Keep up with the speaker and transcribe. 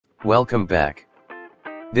Welcome back.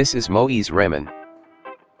 This is Moeez Rahman.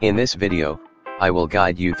 In this video, I will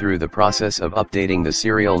guide you through the process of updating the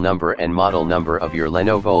serial number and model number of your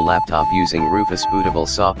Lenovo laptop using Rufus bootable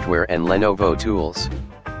software and Lenovo tools.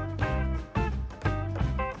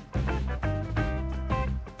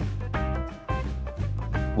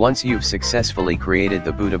 Once you've successfully created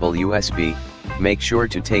the bootable USB, make sure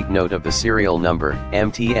to take note of the serial number,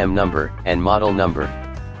 MTM number, and model number.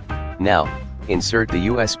 Now, insert the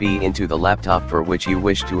USB into the laptop for which you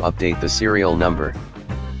wish to update the serial number.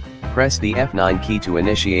 Press the F9 key to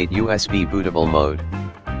initiate USB bootable mode.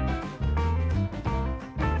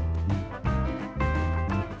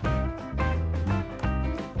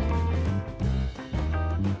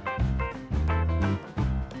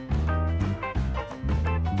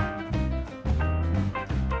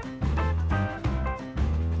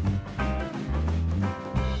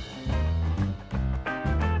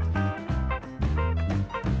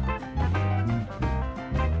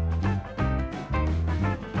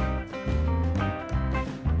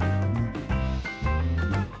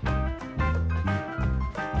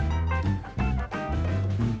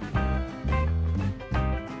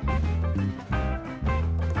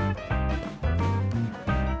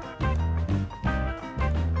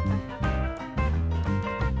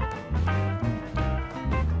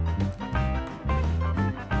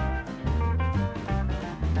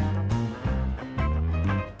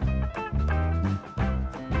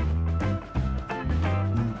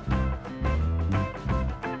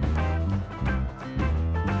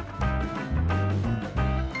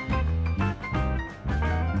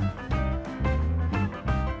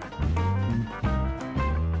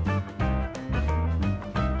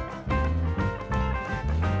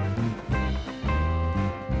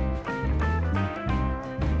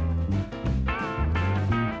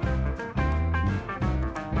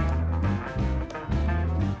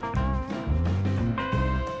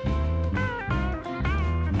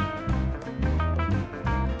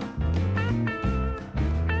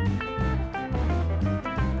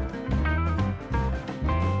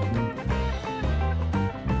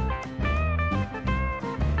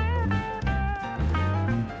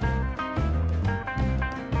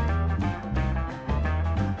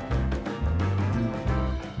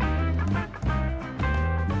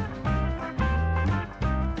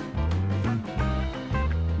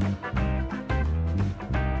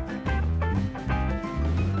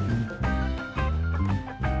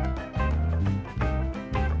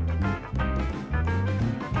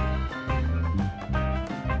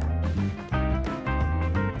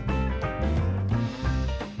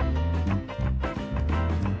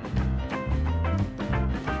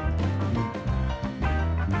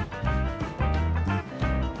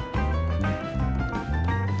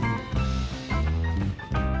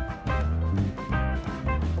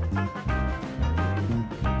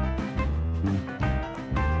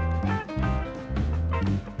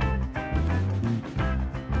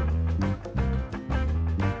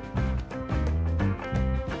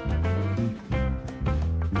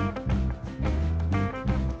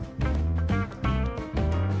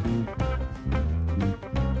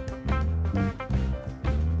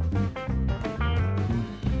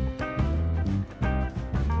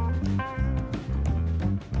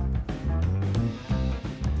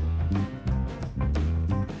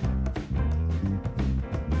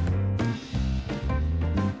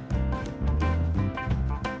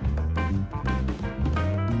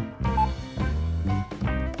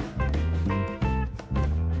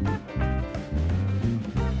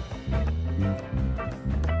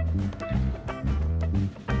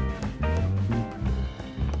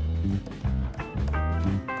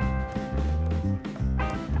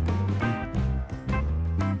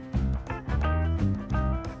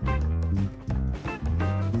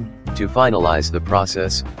 To finalize the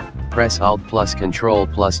process, press Alt plus Control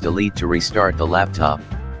plus Delete to restart the laptop,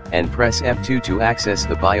 and press F2 to access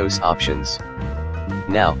the BIOS options.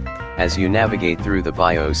 Now, as you navigate through the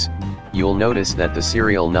BIOS, you'll notice that the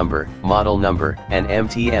serial number, model number, and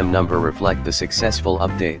MTM number reflect the successful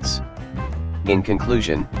updates. In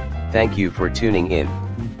conclusion, thank you for tuning in.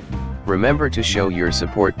 Remember to show your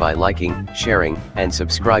support by liking, sharing, and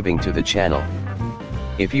subscribing to the channel.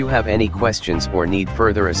 If you have any questions or need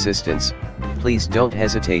further assistance, please don't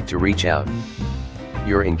hesitate to reach out.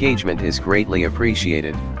 Your engagement is greatly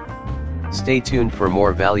appreciated. Stay tuned for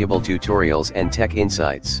more valuable tutorials and tech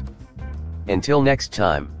insights. Until next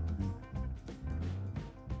time.